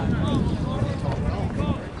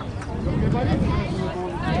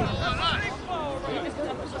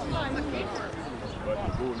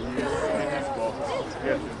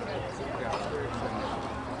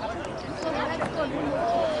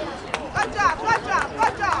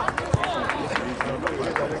 Good job.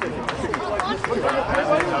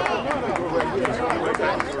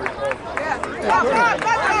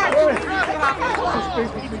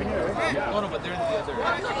 No, but they're in the other.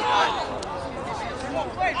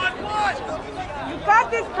 You got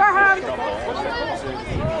this, Durham.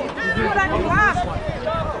 Good on your walk.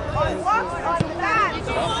 On that.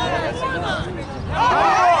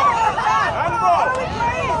 Handball.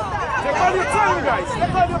 Take all your time, guys.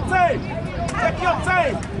 Take all your time. Take your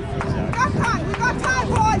time. We got time,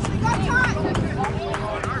 boys. We got time.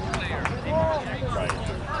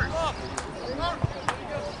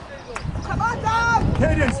 Come on, Dom.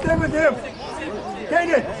 Caden, stay with him!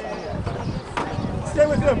 Caden! Stay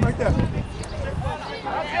with him right there.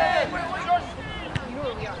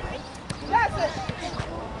 That's it.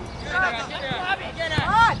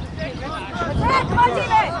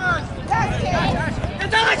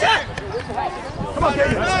 Come on,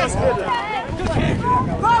 Katie.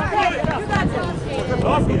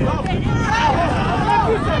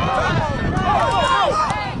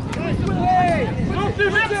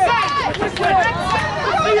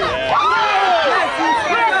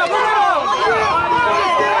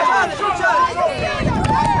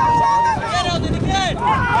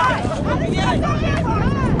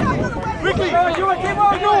 Ricky, you want to keep on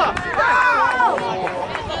going?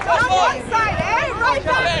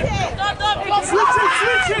 Switch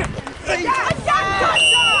it!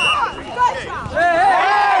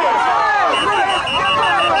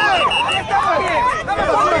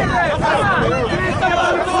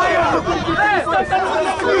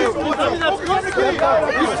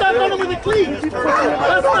 You start running with the cleats. That's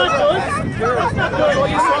not good. That's not good.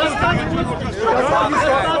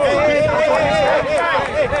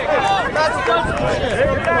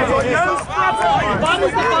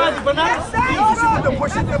 Body's the body, but not the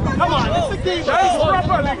Come on, it's the game. That's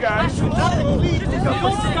properly, guys. Not the cleats.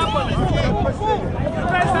 Don't stop on it.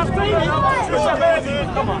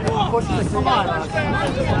 Come on. Push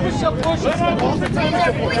up, push. Come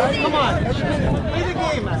on. Play the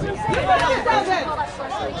game, man.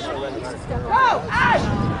 Go, Ash!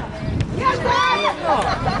 Yes, Ash!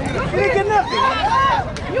 You didn't get nothing.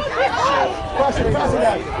 You did Pass it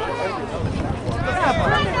out.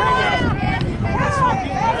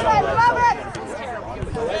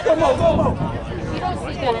 Come on.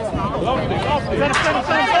 Lovely.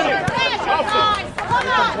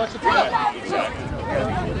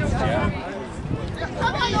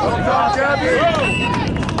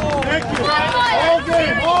 Thank you.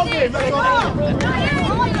 All game. That's all.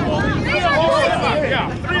 Yeah,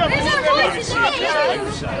 3 of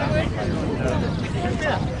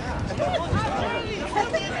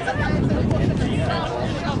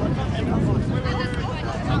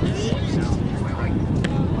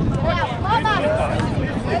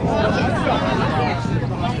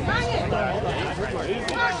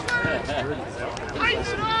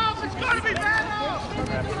It's gonna be bad.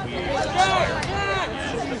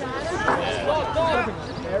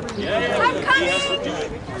 I'm coming!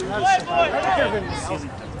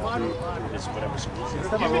 It's whatever schools. Schools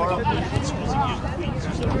that use cleats.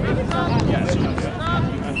 Yeah, so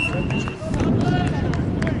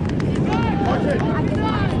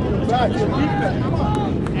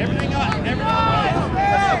everything on.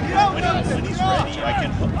 When he's ready, I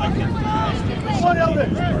can. Come on, Elder,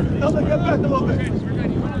 get back a little bit.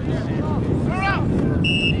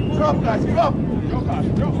 Drop, guys, drop.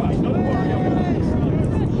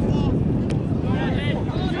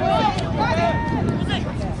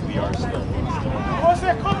 We are still.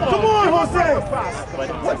 Jose, come on, Jose.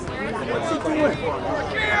 What's he doing?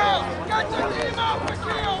 Got your team up,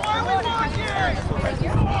 Mikhail! Why are we not here?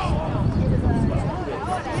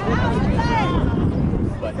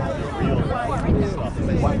 But the real stuff is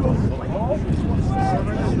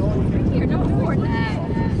Here, don't afford that.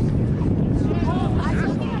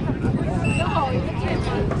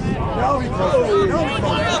 Now he goes. You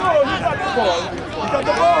got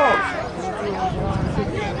the ball.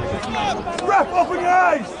 Ref, open your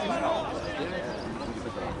eyes.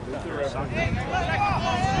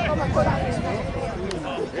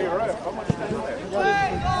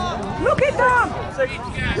 Look at them!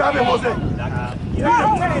 Grab him, Jose.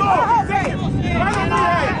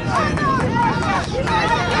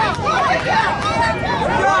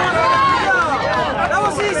 That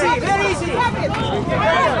was easy, very easy.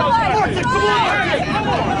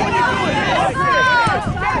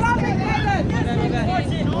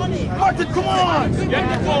 Martin, come on! Get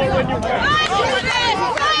the ball when you can.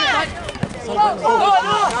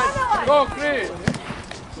 Go, Chris.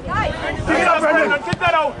 Pick it up, Brendan. Get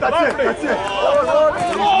that out. That's Lovely. it.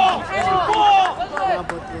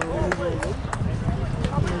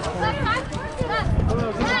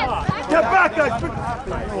 Get back, guys.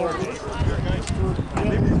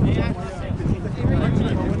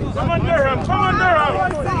 Come on, Durham.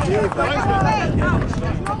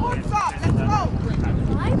 No more stop. Let's go.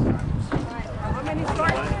 How many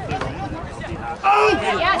strikes? Oh!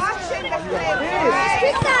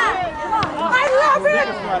 I love it!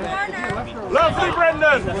 Lovely,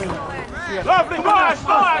 Brendan. Lovely. Gosh.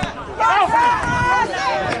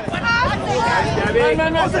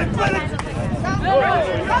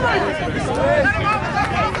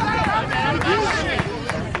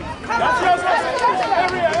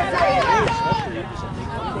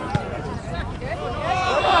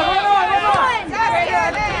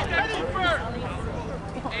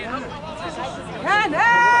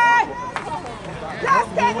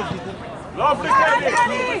 Lovely,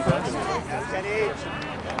 Kenny.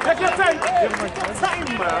 Take your time. Take your time,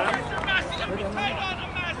 man.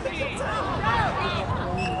 Take your time.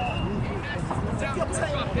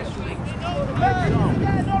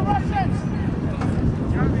 No Russians.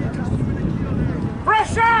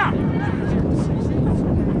 Pressure!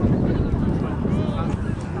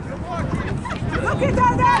 Look at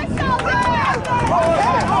that!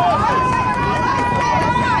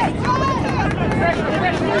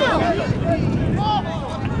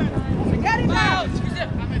 Get him out!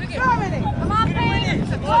 Germany! Come on, Payne!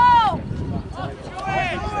 Whoa!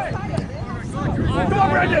 Come on,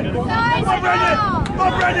 Brandon! Come on, Brandon! Come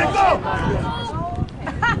on, Brandon, go!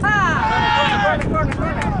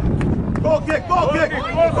 Go kick, go kick!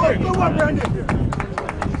 Go on, Brandon!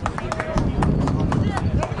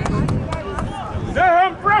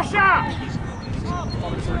 Durham, pressure!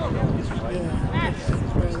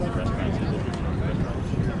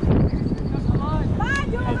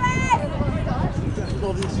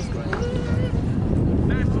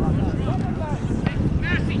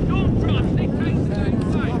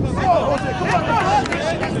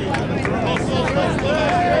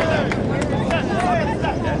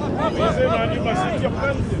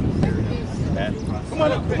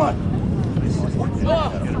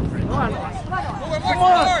 Come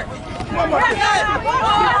on!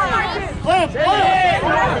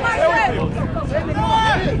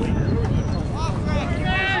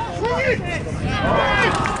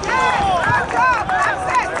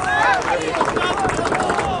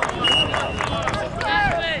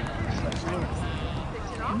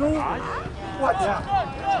 No. What?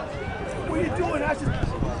 What are you doing? I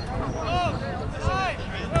just...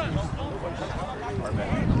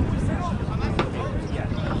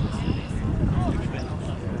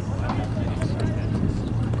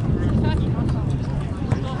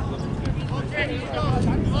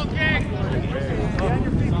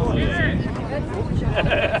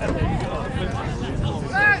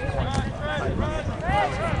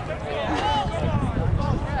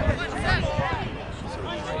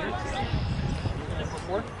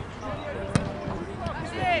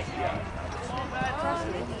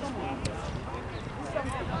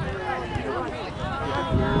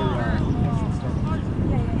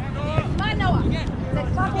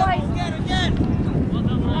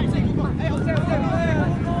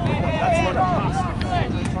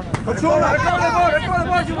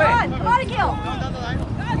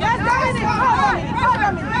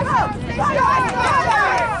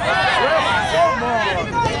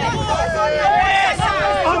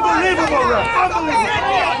 Unbelievable, ref!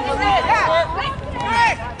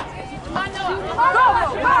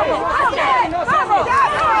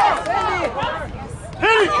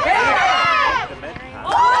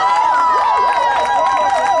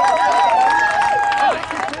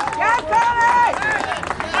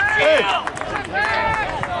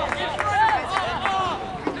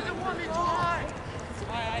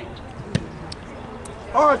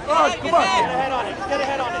 All right, come on. Get a head on it. Get a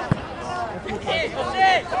head on it.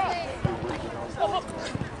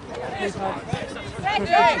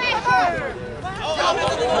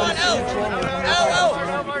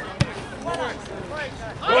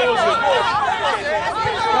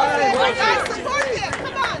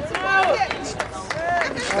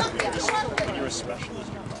 You're a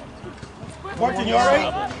specialist. Martin, you all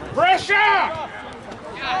right? Pressure!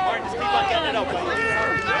 Martin, just keep on getting it up, buddy.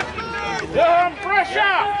 Durham,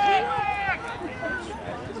 pressure!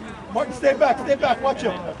 Martin, stay back, watch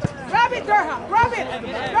him. Grab it, Durham! Grab it!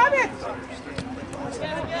 Grab it!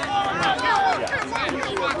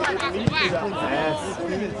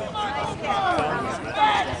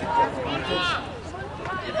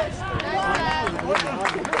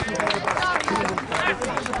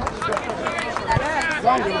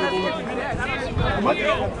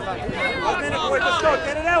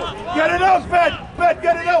 Get it out. Get it out, Ben,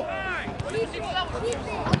 get it out.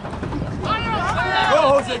 Go,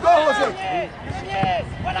 Jose, go, Jose.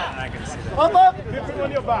 Up. Keep it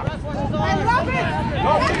on your back. I love it!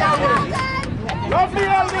 Lovely,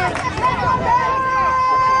 Alvin!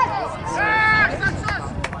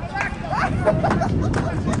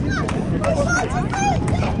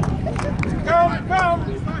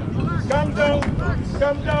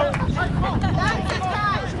 Come down.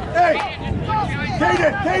 Hey,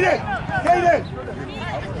 Kaden.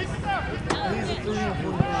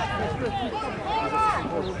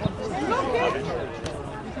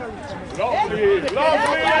 Lovely,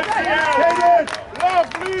 LCL. Kaden.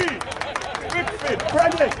 Lovely. Quick fit.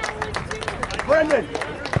 Brendan.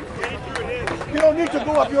 You don't need to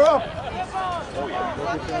go up, you're up.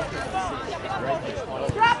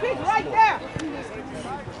 Drop it right there!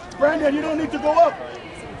 Brandon, you don't need to go up.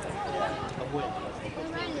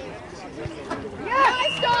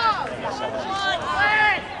 Yes, dog!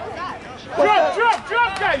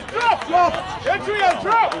 Drop, guys, drop! Adrian,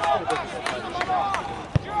 drop!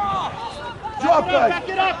 Drop, guys. Back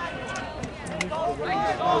it up!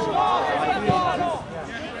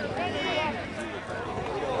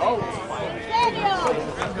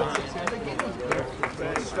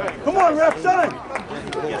 Come on, ref, son.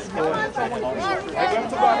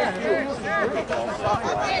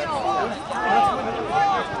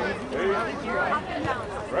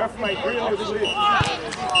 Ref might really